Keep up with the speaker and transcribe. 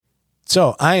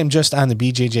So I am just on the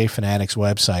BJJ Fanatics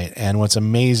website, and what's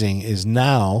amazing is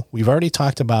now we've already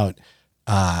talked about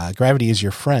Gravity is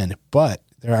Your Friend, but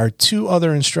there are 2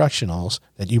 other instructionals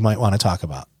that you might want to talk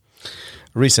about.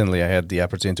 Recently, I had the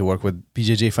opportunity to work with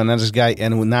BJJ Fanatics guy,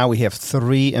 and now we have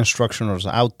 3 instructionals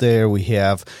out there. We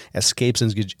have escapes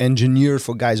engineered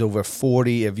for guys over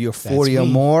 40. If you're 40 or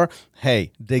more,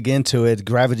 hey, dig into it.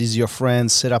 Gravity's your friend.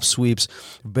 Sit-up sweeps.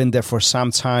 Been there for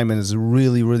some time, and is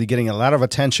really, really getting a lot of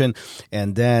attention.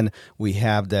 And then we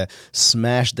have the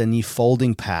smash the knee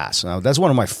folding pass. Now, that's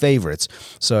one of my favorites.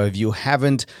 So if you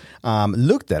haven't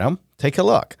looked at them, take a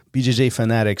look.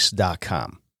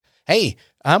 BJJfanatics.com. Hey,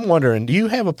 I'm wondering, do you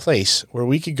have a place where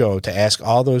we could go to ask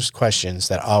all those questions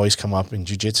that always come up in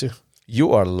jiu-jitsu?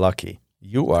 You are lucky.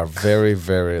 You are very,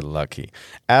 very lucky.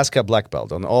 Ask a Black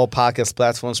Belt on all podcast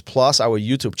platforms, plus our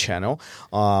YouTube channel.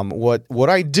 What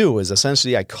I do is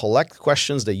essentially I collect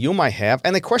questions that you might have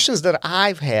and the questions that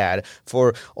I've had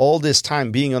for all this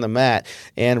time being on the mat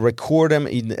and record them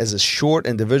as a short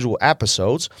individual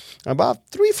episodes, about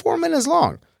 3-4 minutes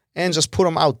long. And just put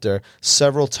them out there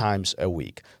several times a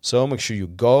week. So make sure you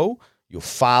go, you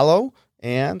follow,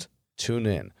 and tune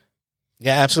in.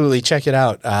 Yeah, absolutely. Check it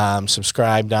out.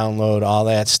 Subscribe, download, all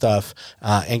that stuff,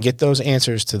 and get those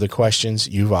answers to the questions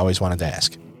you've always wanted to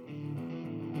ask.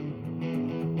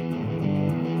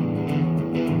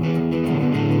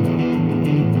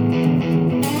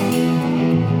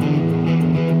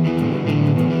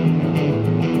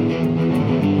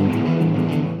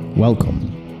 Welcome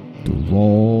to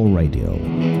Raw Radio.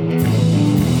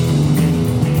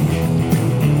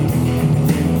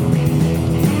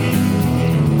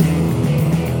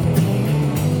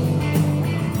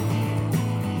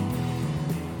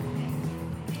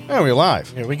 And we're live.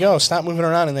 Here we go. Stop moving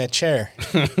around in that chair.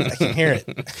 I can hear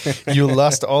it. You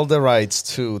lost all the rights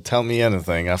to tell me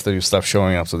anything after you stopped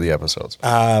showing up to the episodes. Okay.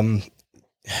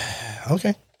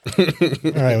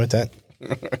 All right with that.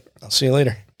 I'll see you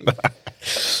later.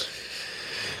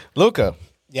 Luca.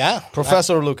 Yeah.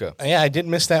 Professor Luca. Yeah, I did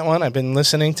miss that one. I've been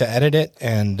listening to edit it,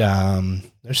 and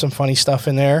there's some funny stuff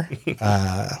in there.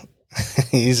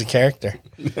 He's a character.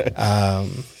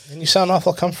 And you sound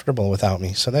awful comfortable without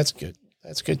me, so that's good.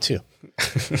 That's good, too.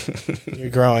 You're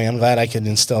growing. I'm glad I could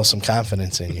instill some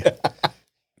confidence in you.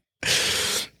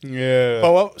 Yeah.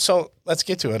 Well, so let's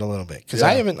get to it a little bit, because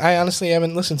I honestly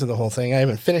haven't listened to the whole thing. I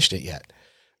haven't finished it yet.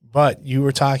 But we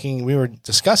were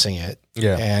discussing it,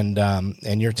 and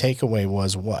your takeaway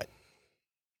was what?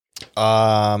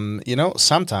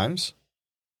 Sometimes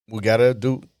we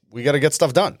gotta get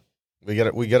stuff done. We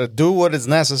gotta do what is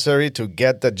necessary to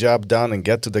get the job done and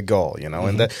get to the goal.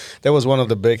 And that was one of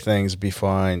the big things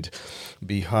behind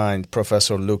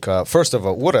Professor Luca. First of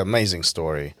all, what an amazing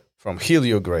story, from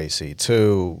Helio Gracie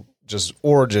to just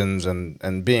origins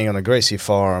and being on a Gracie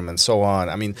farm and so on.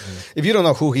 I mean, if you don't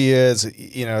know who he is,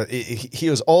 he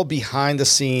was all behind the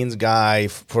scenes guy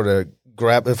for the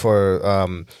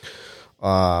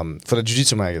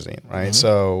Jiu-Jitsu magazine, right? Mm-hmm.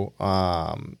 So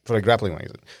for the grappling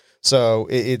magazine. So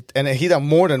and he done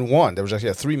more than one. There was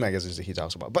actually 3 magazines that he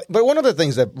talks about. But one of the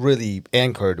things that really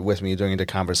anchored with me during the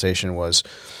conversation was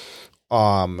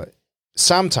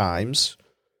sometimes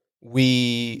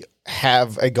we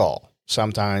have a goal.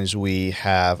 Sometimes we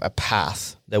have a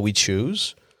path that we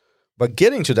choose, but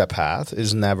getting to that path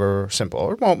is never simple.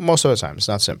 Or most of the time, it's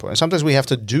not simple. And sometimes we have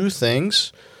to do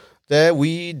things that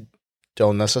we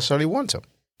don't necessarily want to.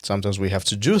 Sometimes we have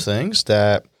to do things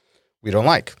that we don't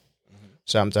like. Mm-hmm.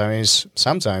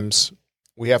 Sometimes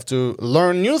we have to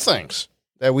learn new things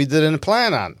that we didn't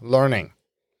plan on learning.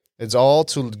 It's all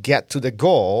to get to the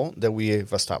goal that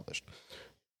we've established.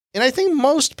 And I think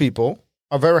most people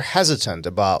are very hesitant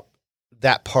about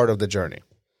that part of the journey,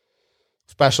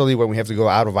 especially when we have to go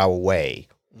out of our way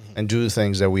and do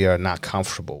things that we are not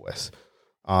comfortable with.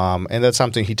 And that's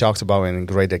something he talked about in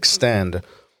great extent,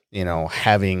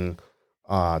 having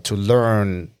to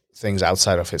learn things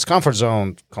outside of his comfort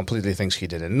zone, completely things he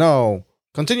didn't know,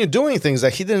 continue doing things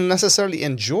that he didn't necessarily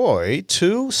enjoy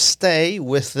to stay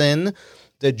within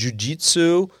the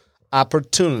jiu-jitsu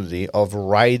opportunity of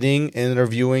writing,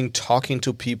 interviewing, talking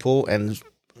to people, and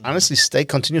honestly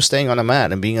continue staying on the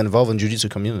mat and being involved in jiu-jitsu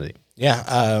community. Yeah.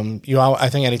 I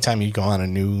think anytime you go on a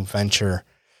new venture,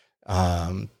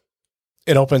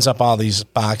 it opens up all these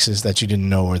boxes that you didn't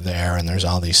know were there. And there's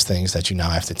all these things that you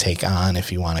now have to take on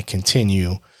if you want to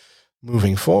continue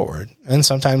moving forward. And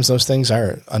sometimes those things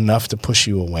are enough to push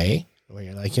you away, where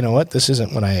you're like, you know what, this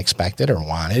isn't what I expected or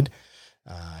wanted.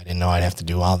 I didn't know I'd have to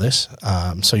do all this.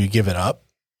 So you give it up.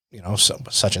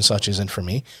 Such and such isn't for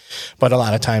me. But a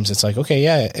lot of times it's like, okay,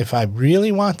 yeah, if I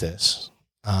really want this,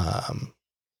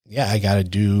 I got to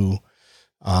do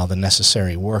the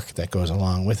necessary work that goes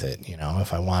along with it. You know,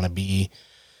 if I want to be,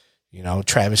 you know,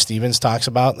 Travis Stevens talks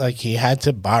about like he had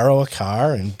to borrow a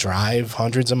car and drive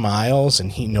hundreds of miles,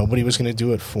 and nobody was going to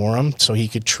do it for him, so he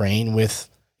could train with,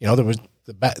 you know, there was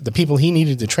the people he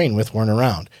needed to train with weren't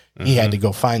around. He had to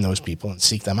go find those people and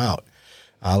seek them out.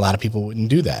 A lot of people wouldn't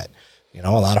do that. You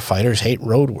know, a lot of fighters hate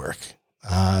road work,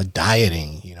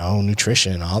 dieting, you know,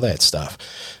 nutrition, all that stuff.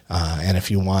 And if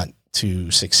you want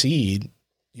to succeed,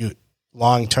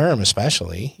 long term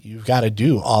especially, you've got to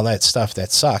do all that stuff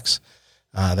that sucks,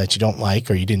 that you don't like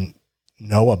or you didn't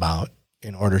know about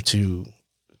in order to,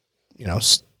 you know,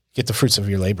 get the fruits of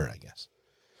your labor, I guess.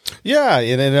 Yeah,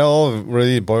 and it all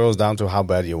really boils down to how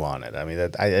bad you want it. I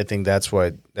mean, I think that's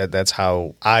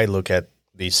how I look at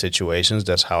these situations.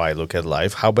 That's how I look at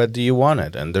life. How bad do you want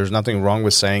it? And there's nothing wrong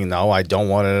with saying, no, I don't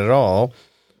want it at all.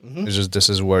 Mm-hmm. It's just this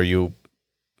is where you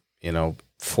know,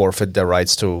 forfeit the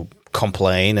rights to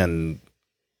complain and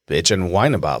bitch and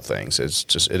whine about things.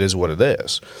 It is what it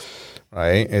is.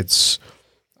 Right? It's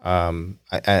I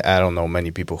don't know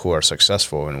many people who are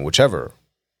successful in whichever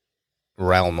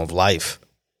realm of life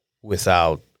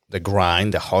without the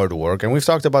grind, the hard work. And we've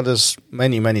talked about this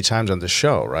many, many times on the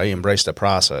show, right? Embrace the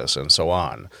process and so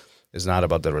on. It's not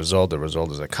about the result. The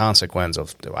result is a consequence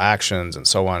of the actions and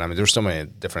so on. I mean, there's so many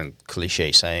different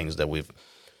cliche sayings that we've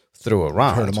threw around.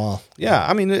 I've heard them all. Yeah.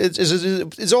 I mean,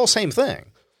 it's all same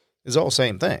thing. It's all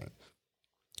same thing.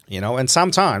 You know, and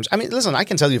sometimes, I mean, listen, I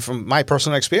can tell you from my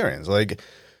personal experience, like,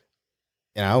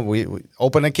 you know, we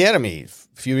opened Academy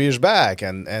a few years back,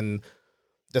 and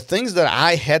the things that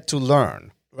I had to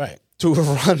learn to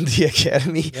run the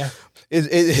Academy,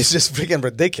 it's just freaking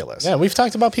ridiculous. Yeah, we've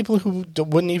talked about people who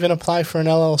wouldn't even apply for an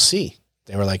LLC.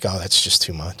 They were like, oh, that's just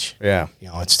too much. Yeah. You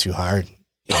know, it's too hard.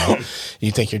 You know,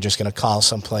 you think you're just going to call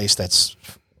someplace that's,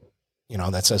 you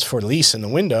know, that says for lease in the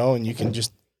window and you can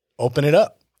just open it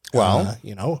up. Well,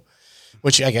 you know,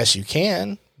 which I guess you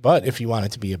can, but if you want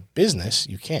it to be a business,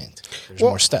 you can't. There's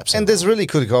more steps. And this really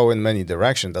could go in many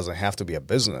directions. It doesn't have to be a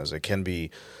business. It can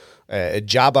be a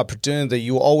job opportunity that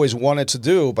you always wanted to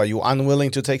do, but you're unwilling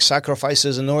to take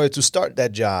sacrifices in order to start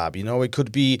that job. You know, it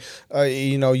could be,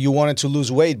 you know, you wanted to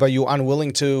lose weight, but you're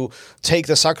unwilling to take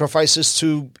the sacrifices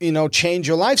to, you know, change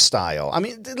your lifestyle. I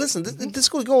mean, listen, this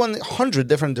could go in 100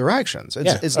 different directions.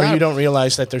 It's or you don't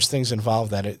realize that there's things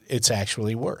involved that it's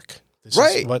actually work. This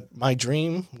is what my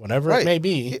dream, whatever it may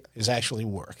be, is actually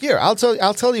work. Here, I'll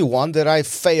tell you one that I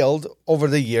failed over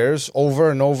the years, over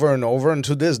and over and over, and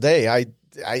to this day,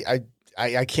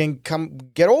 I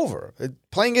can't get over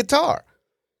playing guitar.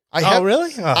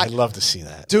 Really? Oh, I'd love to see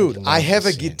that. Dude, I have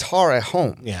a guitar at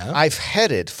home. Yeah. I've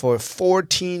had it for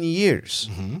 14 years.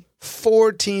 Mm-hmm.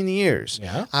 14 years.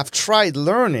 Yeah. I've tried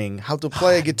learning how to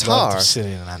play a guitar. I'd love to sit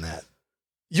in on that.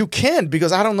 You can't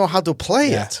because I don't know how to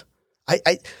play it.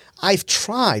 I've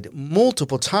tried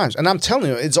multiple times, and I'm telling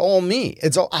you, it's all me.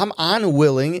 I'm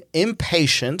unwilling,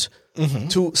 impatient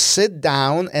to sit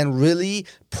down and really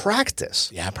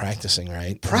practice. Yeah, practicing,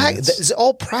 right? It's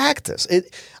all practice.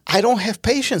 I don't have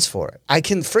patience for it. I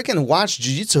can freaking watch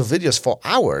jiu-jitsu videos for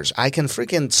hours. I can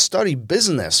freaking study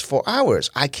business for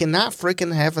hours. I cannot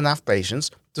freaking have enough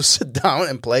patience to sit down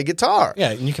and play guitar.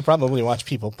 Yeah, and you can probably watch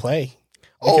people play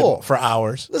for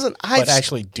hours. Listen, but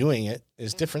actually doing it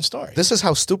is a different story. This is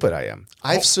how stupid I am.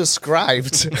 I've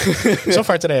subscribed. So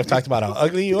far today, I've talked about how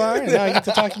ugly you are, and now I get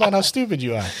to talk about how stupid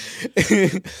you are.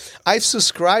 I've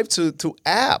subscribed to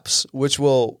apps which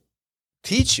will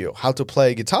teach you how to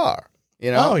play guitar. You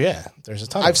know? Oh yeah, there's a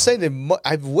ton.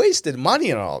 I've wasted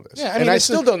money on all this, yeah, I mean, and I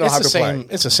still don't know how to play.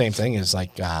 It's the same thing as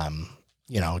like,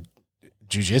 you know,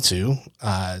 jiu-jitsu.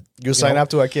 You sign up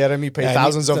to Academy, pay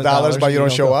thousands of dollars, but you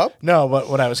don't show up? No, but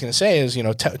what I was going to say is, you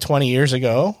know, 20 years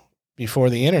ago, before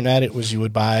the internet, it was you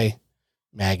would buy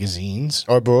magazines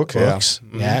or books. Yeah.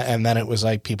 Mm-hmm. And then it was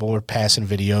like people were passing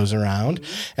videos around.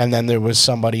 And then there was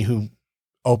somebody who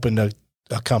opened a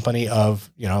company of,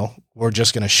 you know, we're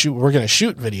going to shoot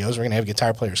videos. We're going to have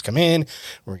guitar players come in.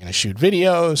 We're going to shoot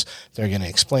videos. They're going to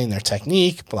explain their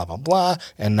technique, blah, blah, blah.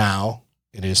 And now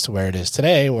it is to where it is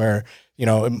today, where, you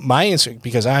know,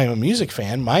 because I am a music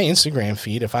fan, my Instagram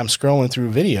feed, if I'm scrolling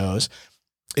through videos,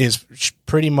 is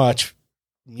pretty much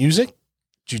music,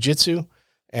 jiu-jitsu,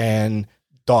 and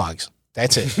dogs.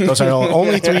 That's it. Those are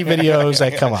only 3 videos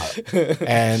that come up.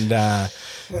 And,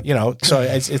 you know, so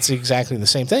it's exactly the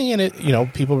same thing. And you know,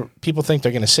 people think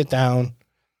they're going to sit down,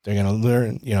 they're going to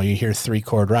learn, you know, you hear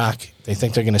 3-chord rock. They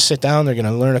think they're going to sit down, they're going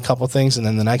to learn a couple things. And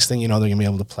then the next thing you know, they're going to be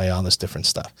able to play all this different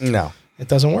stuff. No. It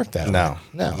doesn't work that way.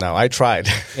 No. I tried.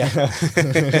 Yeah.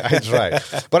 I tried.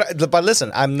 But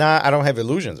listen, I don't have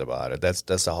illusions about it. That's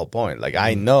the whole point. Like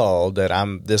I know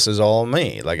that this is all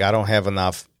me. Like I don't have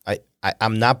enough.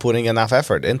 I'm not putting enough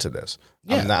effort into this.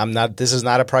 Yeah. I'm not. This is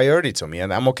not a priority to me,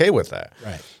 and I'm okay with that.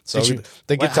 Right. So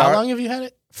the guitar. How long have you had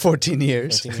it? 14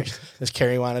 years. 14 years. Does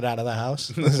Carrie want it out of the house?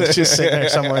 Is it just sitting there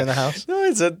somewhere in the house? No,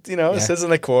 it sits in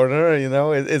the corner.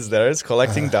 It's there. It's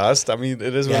collecting dust. I mean,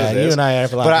 it is what it is. You and I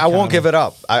have a lot. But I won't give it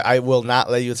up. I will not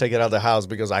let you take it out of the house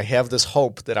because I have this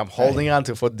hope that I'm holding on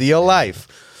to for dear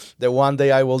life. That one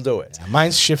day I will do it. Yeah,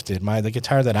 mine's shifted. The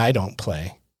guitar that I don't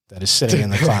play, that is sitting in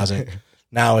the closet.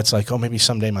 Now it's like, maybe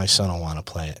someday my son will want to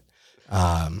play it.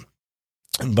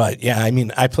 But yeah, I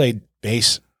mean, I played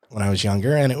bass when I was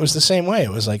younger, and it was the same way. It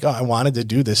was like, I wanted to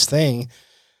do this thing,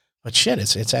 but shit,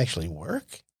 it's actually work,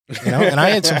 And I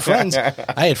had some friends.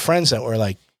 I had friends that were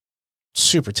like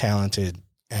super talented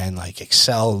and like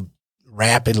excelled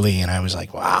rapidly, and I was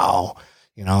like, wow,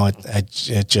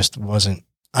 it just wasn't.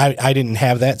 I didn't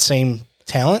have that same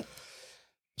talent,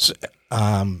 so,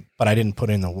 but I didn't put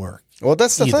in the work. Well,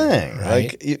 that's the thing,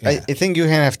 right? Like, I think you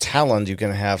can have talent. You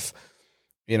can have,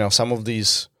 some of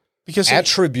these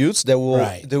attributes that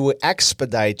will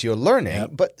expedite your learning.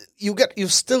 But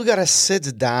you've still got to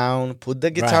sit down, put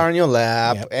the guitar in your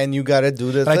lap, and you got to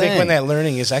do the thing. I think when that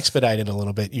learning is expedited a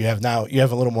little bit, you have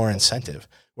a little more incentive.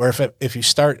 Where if you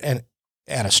start at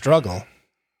a struggle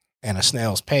and a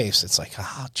snail's pace, it's like,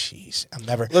 oh, geez, I'm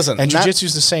never. Listen, and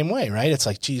jiu-jitsu's the same way, right? It's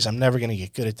like, geez, I'm never going to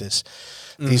get good at this.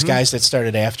 These guys that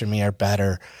started after me are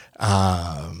better.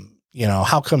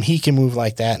 How come he can move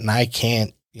like that and I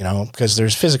can't? Because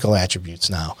there's physical attributes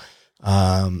now.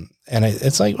 And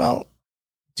it's like, well,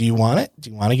 do you want it? Do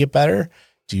you want to get better?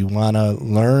 Do you want to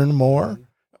learn more?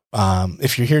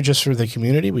 If you're here just for the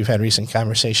community, we've had recent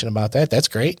conversation about that. That's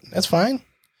great. That's fine.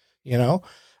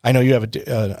 I know you have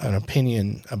an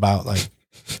opinion about like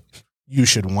you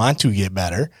should want to get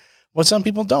better. Well, some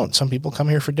people don't. Some people come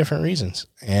here for different reasons,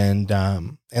 and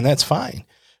that's fine.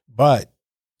 But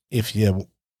if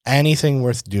anything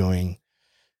worth doing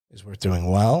is worth doing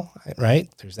well, right?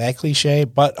 There's that cliche,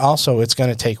 but also it's going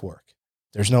to take work.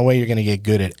 There's no way you're going to get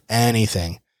good at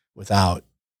anything without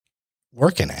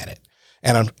working at it.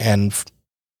 And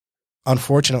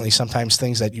unfortunately, sometimes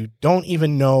things that you don't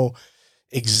even know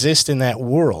exist in that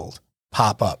world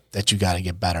pop up that you got to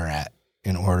get better at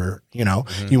in order, you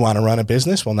want to run a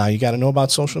business. Well, now you got to know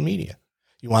about social media.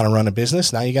 You want to run a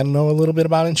business. Now you got to know a little bit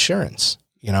about insurance,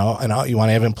 and you want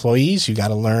to have employees. You got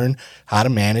to learn how to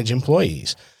manage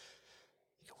employees.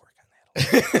 Is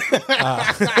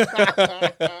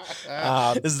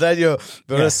that your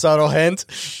very subtle hint?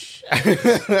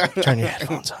 Turn your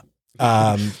headphones up.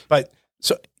 But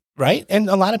so, right. And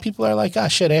a lot of people are like,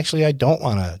 shit, actually, I don't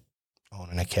want to own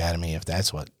an academy if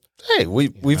that's what. Hey,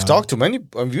 we've talked to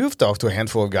you've talked to a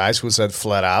handful of guys who said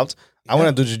flat out, I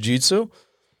want to do jiu-jitsu.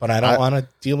 But I don't want to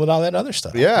deal with all that other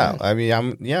stuff. Yeah. Right? I mean,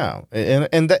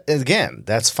 And that, again,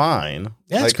 that's fine.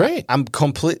 Yeah, that's great.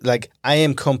 I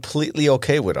am completely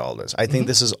okay with all this. I think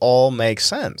this is all makes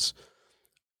sense.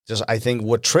 Just, I think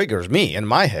what triggers me in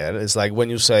my head is like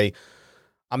when you say,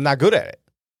 I'm not good at it.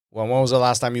 Well, when was the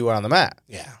last time you were on the mat?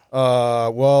 Yeah.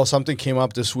 Well, something came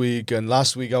up this week, and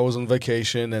last week I was on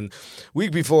vacation, and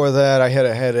week before that I had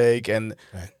a headache, and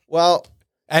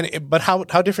but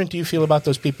how different do you feel about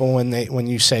those people when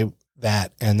you say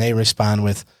that and they respond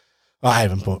with, "Well, I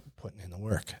haven't putting in the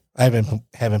work. I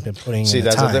haven't been putting in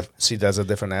the time." That's a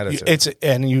different attitude.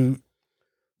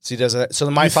 So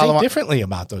my follow think differently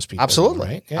about those people. Absolutely,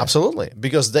 right? Yeah. Absolutely,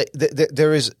 because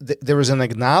there is an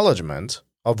acknowledgement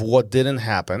of what didn't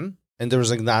happen, and there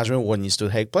is an acknowledgement of what needs to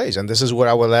take place. And this is where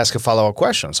I will ask a follow-up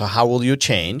question. So how will you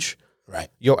change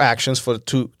your actions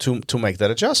to make that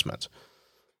adjustment?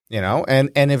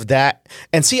 And if that,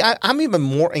 and see, I'm even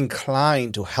more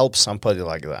inclined to help somebody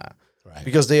like that, right?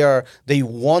 Because they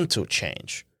want to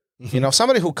change.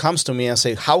 Somebody who comes to me and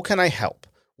say, how can I help?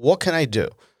 What can I do?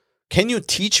 Can you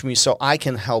teach me so I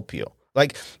can help you?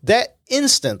 Like that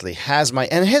instantly and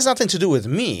it has nothing to do with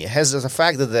me. It has the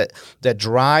fact that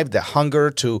drive, the hunger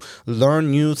to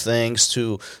learn new things,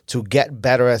 to get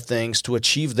better at things, to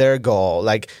achieve their goal.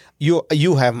 Like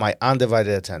you have my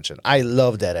undivided attention. I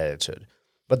love that attitude.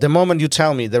 But the moment you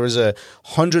tell me there is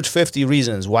 150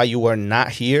 reasons why you are not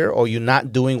here or you're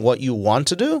not doing what you want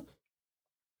to do,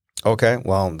 okay,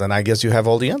 well, then I guess you have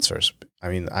all the answers. I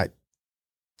mean, I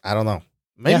don't know.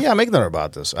 Maybe I'm ignorant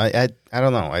about this. I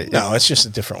don't know. No, it's just a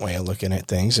different way of looking at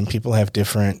things, and people have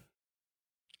different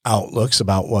outlooks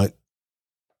about what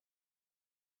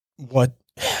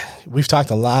we've talked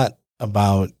a lot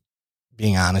about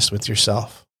being honest with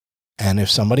yourself. And if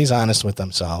somebody's honest with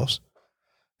themselves,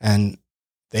 and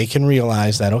they can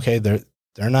realize that, okay, they're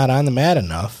not on the mat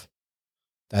enough.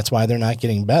 That's why they're not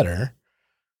getting better.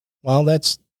 Well,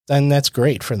 that's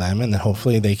great for them. And then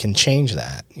hopefully they can change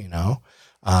that, you know?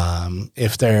 I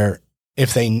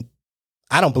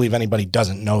don't believe anybody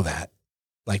doesn't know that.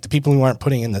 Like the people who aren't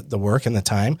putting in the work and the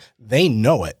time, they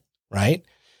know it, right?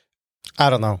 I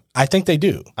don't know. I think they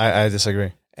do. I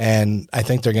disagree. And I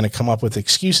think they're going to come up with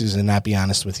excuses and not be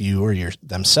honest with you or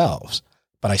themselves.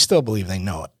 But I still believe they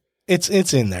know it.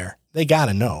 It's in there. They got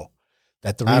to know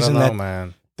that the reason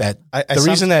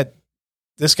reason that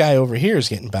this guy over here is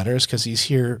getting better is because he's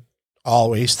here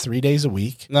always 3 days a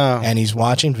week. No. And he's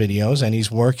watching videos and he's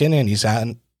working and he's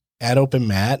at open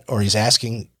mat or he's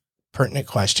asking pertinent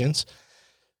questions.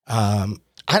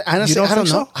 Honestly, I don't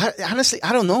know. Honestly,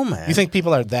 I don't know, man. You think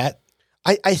people are that?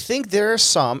 I think there are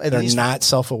some. They're not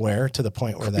self-aware to the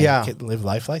point where they can live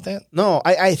life like that? No,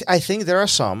 I think there are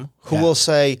some who will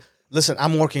say, listen,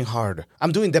 I'm working hard.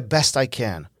 I'm doing the best I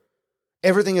can.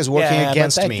 Everything is working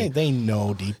against me. I think they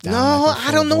know deep down. No,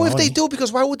 I don't know if they do,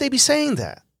 because why would they be saying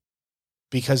that?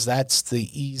 Because that's the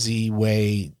easy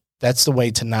way. That's the way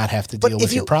to not have to deal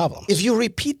with your problems. If you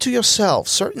repeat to yourself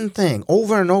certain thing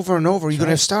over and over and over, you're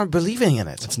going to start believing in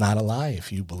it. It's not a lie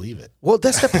if you believe it. Well,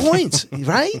 that's the point,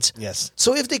 right? Yes.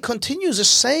 So if they continue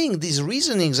just saying these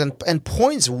reasonings and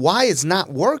points why it's not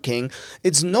working,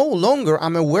 it's no longer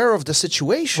I'm aware of the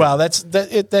situation. Well,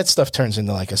 that stuff turns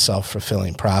into like a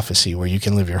self-fulfilling prophecy where you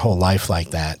can live your whole life like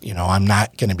that. You know, I'm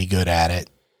not going to be good at it.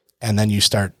 And then you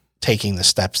start taking the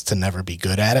steps to never be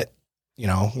good at it. You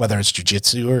know, whether it's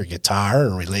jujitsu or guitar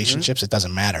or relationships, it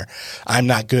doesn't matter. I'm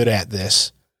not good at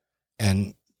this.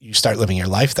 And you start living your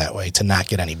life that way to not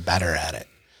get any better at it.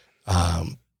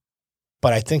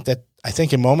 But I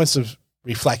think in moments of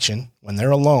reflection, when they're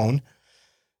alone,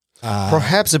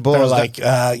 perhaps it boils like,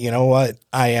 you know what?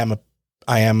 I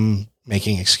am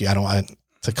making excuse. I don't want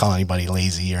to call anybody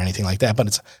lazy or anything like that,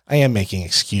 but I am making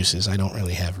excuses. I don't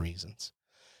really have reasons.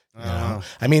 You know?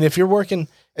 I mean, if you're working,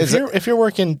 if you're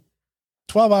working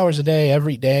 12 hours a day,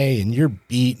 every day, and you're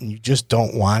beat and you just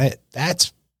don't want it,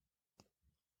 that's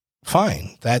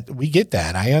fine. That we get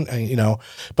that.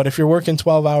 But if you're working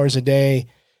 12 hours a day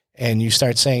and you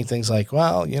start saying things like,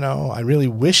 well, you know, I really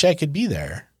wish I could be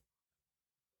there.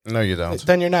 No, you don't.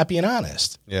 Then you're not being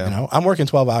honest. Yeah. You know, I'm working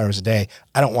 12 hours a day.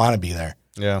 I don't want to be there.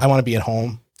 Yeah. I want to be at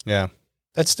home. Yeah.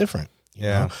 That's different. You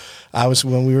know?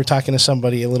 When we were talking to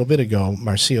somebody a little bit ago,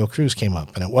 Marcio Cruz came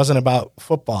up, and it wasn't about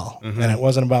football and it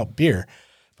wasn't about beer.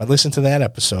 But listen to that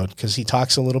episode because he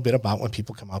talks a little bit about when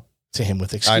people come up to him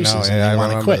with excuses and they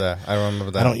want to quit. I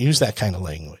remember that. I don't use that kind of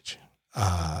language.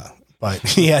 But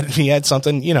he had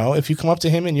something, you know, if you come up to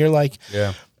him and you're like,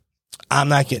 I'm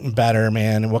not getting better,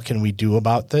 man. What can we do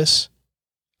about this?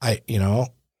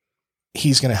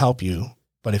 He's going to help you.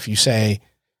 But if you say,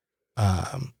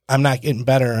 I'm not getting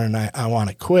better and I want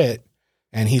to quit,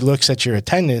 and he looks at your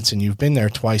attendance and you've been there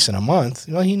twice in a month,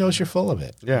 well, he knows you're full of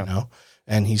it. Yeah. You know?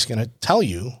 And he's going to tell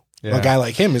you. Yeah. A guy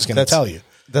like him is going to tell you.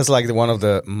 That's like one of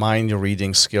the mind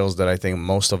reading skills that I think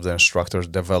most of the instructors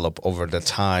develop over the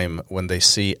time. When they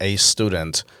see a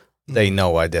student, they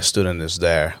know why the student is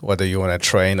there, whether you want to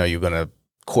train or you're going to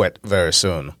quit very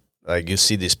soon. Like you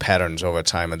see these patterns over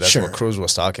time, and that's what Cruz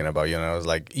was talking about. You know, it's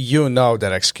like, you know,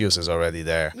 that excuse is already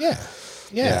there.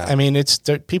 Yeah. I mean,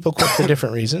 people quit for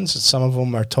different reasons. Some of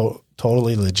them are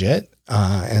totally legit,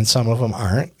 and some of them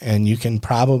aren't. And you can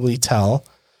probably tell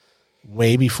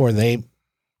way before they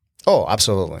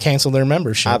absolutely cancel their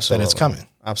membership that it's coming.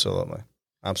 Absolutely.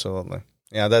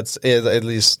 Yeah, that's it, at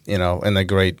least, you know, in a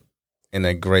great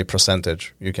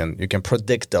percentage. You can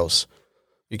predict those.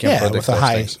 You can predict with those a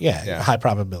high things. A high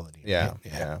probability. Yeah.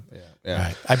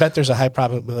 Right. I bet there's a high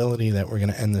probability that we're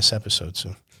going to end this episode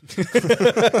soon.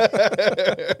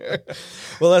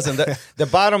 Well, listen, the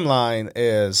bottom line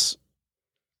is,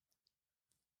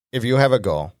 if you have a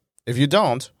goal, if you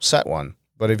don't, set one.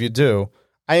 But if you do,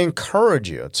 I encourage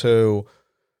you to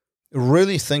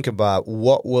really think about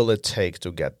what will it take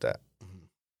to get that,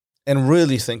 and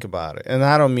really think about it. And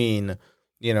I don't mean,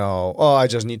 you know, I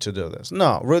just need to do this.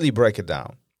 No, really break it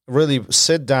down. Really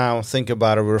sit down, think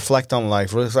about it, reflect on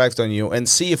life, reflect on you, and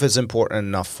see if it's important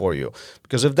enough for you.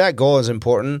 Because if that goal is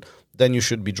important, then you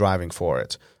should be driving for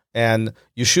it. And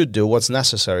you should do what's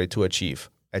necessary to achieve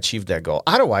that goal.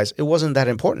 Otherwise, it wasn't that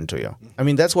important to you. I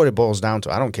mean, that's what it boils down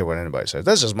to. I don't care what anybody says.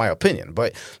 That's just my opinion,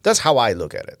 but that's how I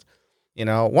look at it. You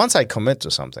know, once I commit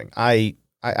to something, I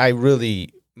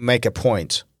really make a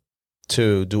point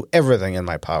to do everything in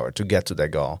my power to get to that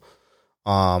goal.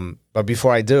 But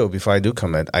before I do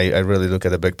commit, I really look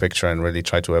at the big picture and really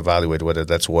try to evaluate whether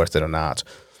that's worth it or not.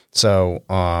 So,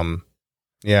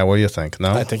 Yeah, what do you think?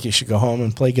 No? I think you should go home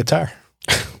and play guitar.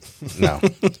 No.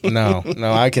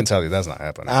 I can tell you that's not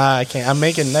happening. I can't. I'm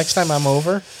making, next time I'm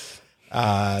over,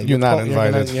 You're not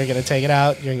invited. You're going to take it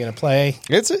out. You're going to play.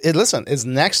 Listen, it's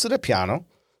next to the piano.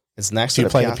 It's next to the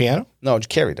piano. Do you play the piano? No,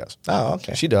 Carrie does. Oh,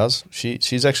 okay. She does.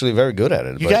 She's actually very good at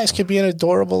it. You guys could be an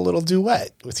adorable little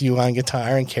duet with you on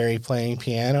guitar and Carrie playing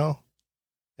piano.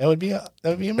 That would be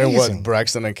amazing. And what,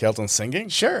 Braxton and Kelton singing?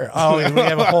 Sure. Oh, we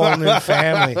have a whole new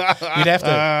family. You'd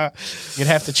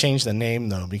have to change the name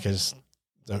though, because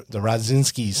the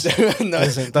Rodzinskis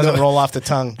doesn't roll off the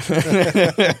tongue.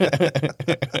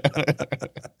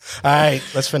 All right,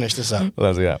 let's finish this up.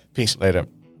 Peace. Later.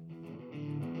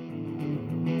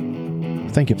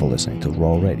 Thank you for listening to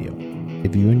Raw Radio.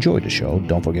 If you enjoyed the show,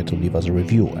 don't forget to leave us a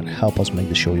review and help us make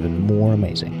the show even more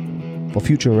amazing. For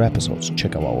future episodes,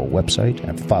 check out our website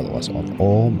and follow us on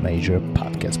all major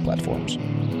podcast platforms.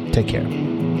 Take care.